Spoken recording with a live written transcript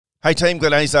Hey team,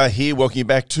 Glenn Azar here. Welcome you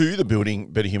back to the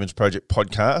Building Better Humans Project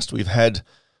podcast. We've had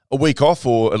a week off,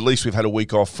 or at least we've had a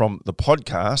week off from the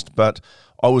podcast, but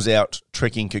I was out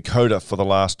trekking Kokoda for the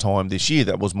last time this year.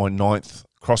 That was my 9th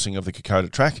crossing of the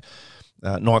Kokoda track.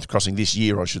 9th crossing this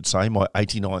year, I should say, my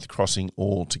 89th crossing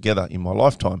altogether in my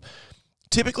lifetime.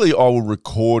 Typically, I will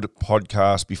record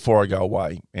podcasts before I go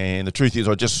away, and the truth is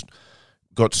I just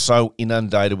got so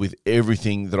inundated with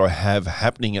everything that I have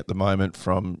happening at the moment,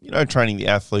 from, training the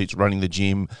athletes, running the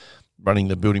gym, running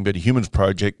the Building Better Humans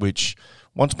project, which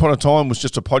once upon a time was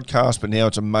just a podcast, but now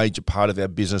it's a major part of our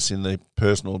business in the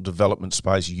personal development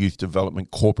space, youth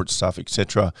development, corporate stuff,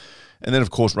 etc. And then, of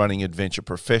course, running Adventure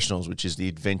Professionals, which is the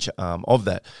adventure arm of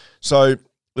that. So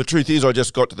the truth is I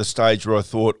just got to the stage where I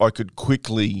thought I could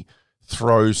quickly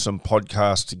throw some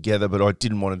podcasts together, but I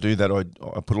didn't want to do that.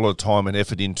 I put a lot of time and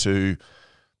effort into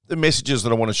the messages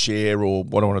that I want to share or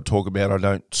what I want to talk about. I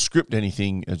don't script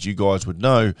anything, as you guys would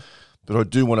know, but I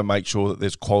do want to make sure that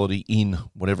there's quality in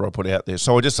whatever I put out there.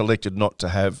 So I just elected not to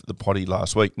have the potty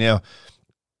last week. Now,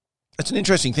 it's an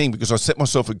interesting thing because I set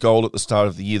myself a goal at the start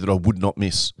of the year that I would not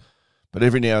miss. But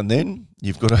every now and then,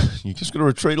 you just got to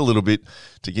retreat a little bit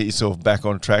to get yourself back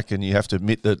on track, and you have to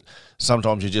admit that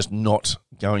sometimes you're just not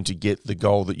going to get the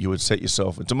goal that you would set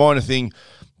yourself. It's a minor thing,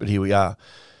 but here we are.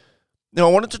 Now,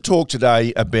 I wanted to talk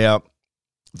today about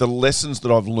the lessons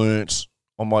that I've learnt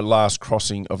on my last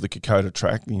crossing of the Kokoda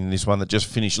track, in this one that just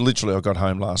finished. Literally, I got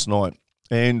home last night.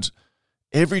 And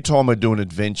every time I do an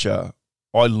adventure,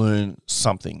 I learn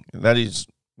something. And that is,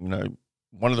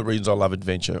 one of the reasons I love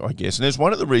adventure, I guess. And it's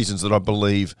one of the reasons that I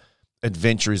believe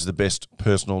adventure is the best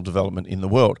personal development in the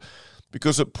world,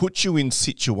 because it puts you in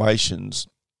situations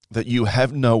that you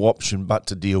have no option but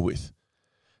to deal with.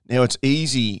 Now, it's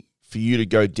easy for you to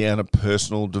go down a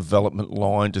personal development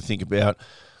line to think about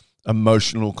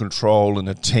emotional control and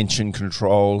attention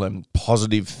control and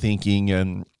positive thinking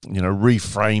and,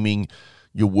 reframing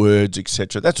your words,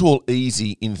 etc. That's all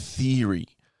easy in theory,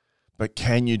 but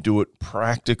can you do it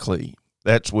practically?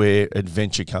 That's where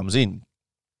adventure comes in.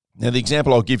 Now, the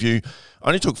example I'll give you, I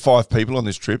only took 5 people on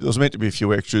this trip. There was meant to be a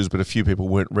few extras, but a few people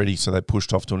weren't ready, so they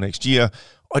pushed off till next year.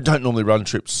 I don't normally run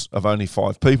trips of only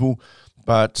 5 people,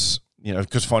 but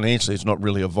because financially it's not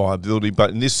really a viability.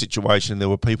 But in this situation, there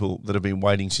were people that have been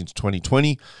waiting since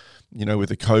 2020, with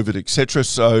the COVID, etc.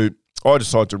 So I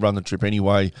decided to run the trip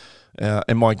anyway.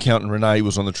 And my accountant, Renee,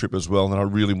 was on the trip as well. And I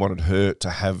really wanted her to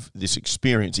have this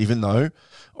experience, even though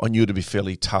I knew it would be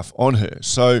fairly tough on her.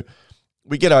 So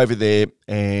we get over there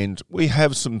and we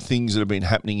have some things that have been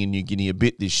happening in New Guinea a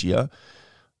bit this year,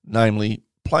 namely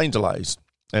plane delays.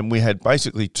 And we had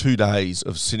basically 2 days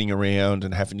of sitting around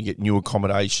and having to get new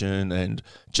accommodation and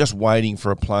just waiting for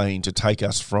a plane to take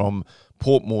us from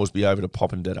Port Moresby over to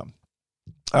Popondetta.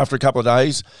 After a couple of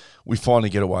days, we finally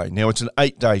get away. Now, it's an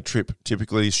 8-day trip,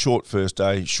 typically, short first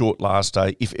day, short last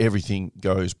day, if everything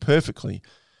goes perfectly.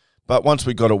 But once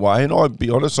we got away, and I'll be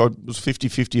honest, I was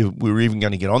 50-50 if we were even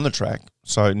going to get on the track.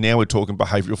 So now we're talking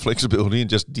behavioural flexibility and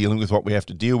just dealing with what we have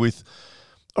to deal with.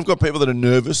 I've got people that are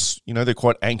nervous. They're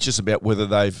quite anxious about whether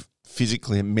they've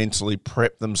physically and mentally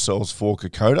prepped themselves for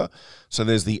Kokoda. So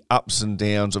there's the ups and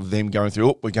downs of them going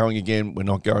through, we're going again, we're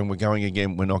not going, we're going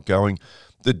again, we're not going.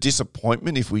 The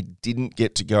disappointment if we didn't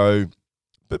get to go,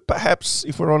 but perhaps,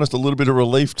 if we're honest, a little bit of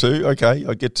relief too. Okay,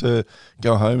 I get to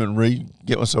go home and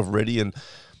get myself ready. And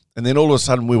then all of a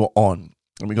sudden we were on.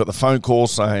 And we got the phone call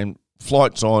saying,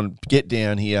 flight's on, get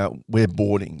down here, we're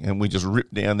boarding. And we just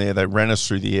ripped down there. They ran us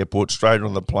through the airport, straight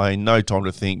on the plane, no time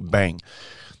to think, bang.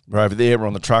 We're over there, we're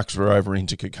on the trucks, we're over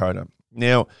into Kokoda.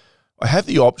 Now, I have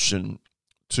the option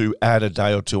to add a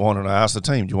day or 2 on, and I asked the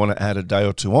team, do you want to add a day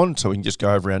or 2 on so we can just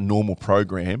go over our normal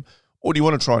program, or do you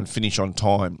want to try and finish on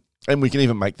time? And we can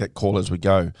even make that call as we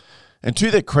go. And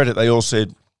to their credit, they all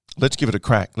said, let's give it a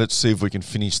crack. Let's see if we can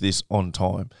finish this on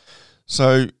time.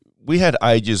 So we had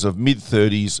ages of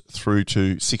mid-30s through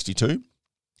to 62,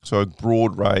 so a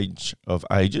broad range of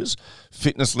ages.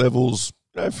 Fitness levels,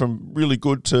 from really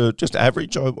good to just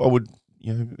average, I would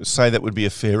say that would be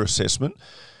a fair assessment.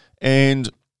 And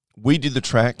we did the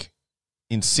track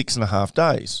in 6.5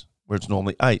 days, where it's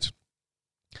normally 8.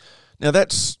 Now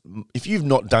that's, if you've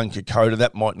not done Kokoda,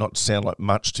 that might not sound like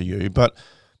much to you, but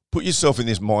put yourself in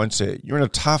this mindset. You're in a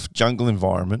tough jungle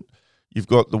environment. You've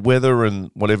got the weather and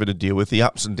whatever to deal with, the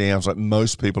ups and downs like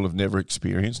most people have never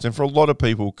experienced. And for a lot of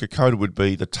people, Kokoda would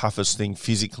be the toughest thing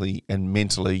physically and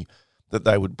mentally that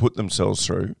they would put themselves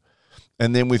through.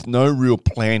 And then with no real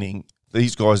planning,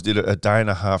 these guys did it a day and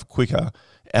a half quicker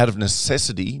out of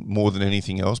necessity more than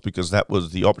anything else, because that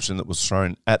was the option that was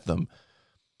thrown at them.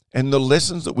 And the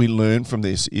lessons that we learn from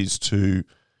this is to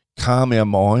calm our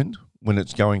mind, when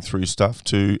it's going through stuff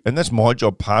too. And that's my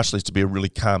job partially, is to be a really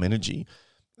calm energy.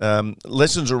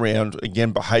 Lessons around,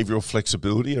 again, behavioural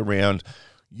flexibility around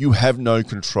you have no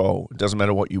control. It doesn't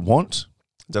matter what you want.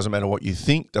 It doesn't matter what you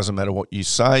think. Doesn't matter what you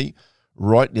say.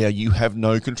 Right now, you have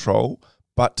no control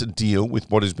but to deal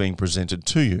with what is being presented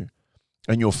to you.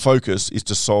 And your focus is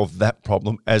to solve that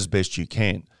problem as best you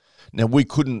can. Now, we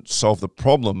couldn't solve the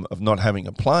problem of not having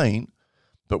a plane,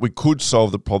 but we could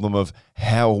solve the problem of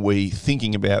how are we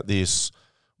thinking about this?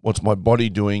 What's my body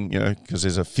doing? Because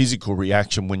there's a physical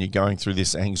reaction when you're going through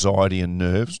this anxiety and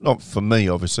nerves. Not for me,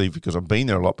 obviously, because I've been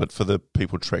there a lot, but for the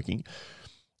people trekking.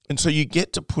 And so you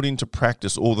get to put into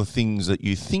practice all the things that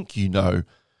you think you know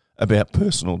about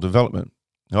personal development.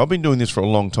 Now, I've been doing this for a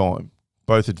long time,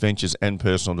 both adventures and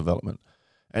personal development.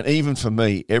 And even for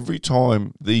me, every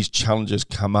time these challenges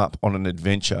come up on an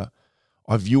adventure,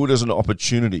 I view it as an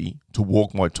opportunity to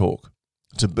walk my talk,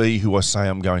 to be who I say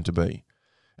I'm going to be.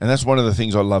 And that's one of the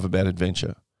things I love about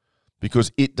adventure,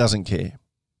 because it doesn't care.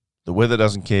 The weather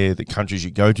doesn't care. The countries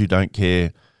you go to don't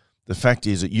care. The fact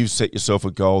is that you've set yourself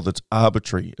a goal that's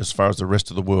arbitrary as far as the rest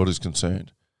of the world is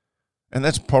concerned. And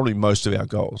that's probably most of our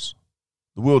goals.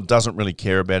 The world doesn't really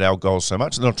care about our goals so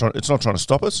much. It's not trying to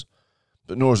stop us,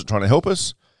 but nor is it trying to help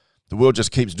us. The world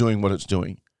just keeps doing what it's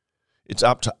doing. It's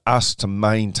up to us to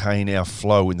maintain our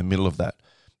flow in the middle of that.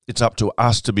 It's up to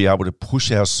us to be able to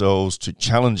push ourselves, to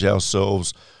challenge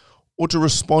ourselves, or to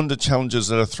respond to challenges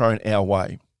that are thrown our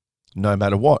way, no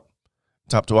matter what.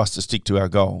 It's up to us to stick to our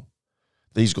goal.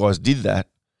 These guys did that,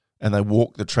 and they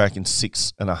walked the track in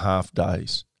 6.5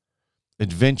 days.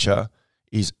 Adventure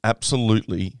is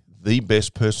absolutely the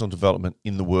best personal development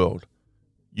in the world.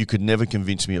 You could never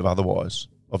convince me of otherwise.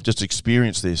 I've just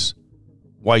experienced this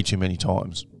way too many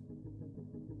times.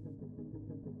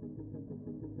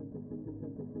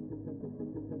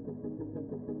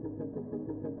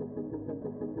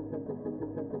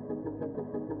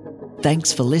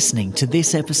 Thanks for listening to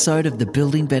this episode of the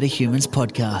Building Better Humans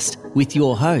podcast with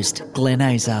your host, Glenn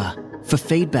Azar. For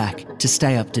feedback, to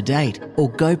stay up to date,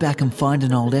 or go back and find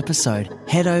an old episode,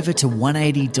 head over to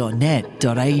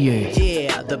 180.net.au.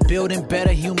 Yeah, the Building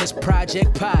Better Humans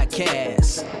Project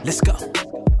podcast. Let's go.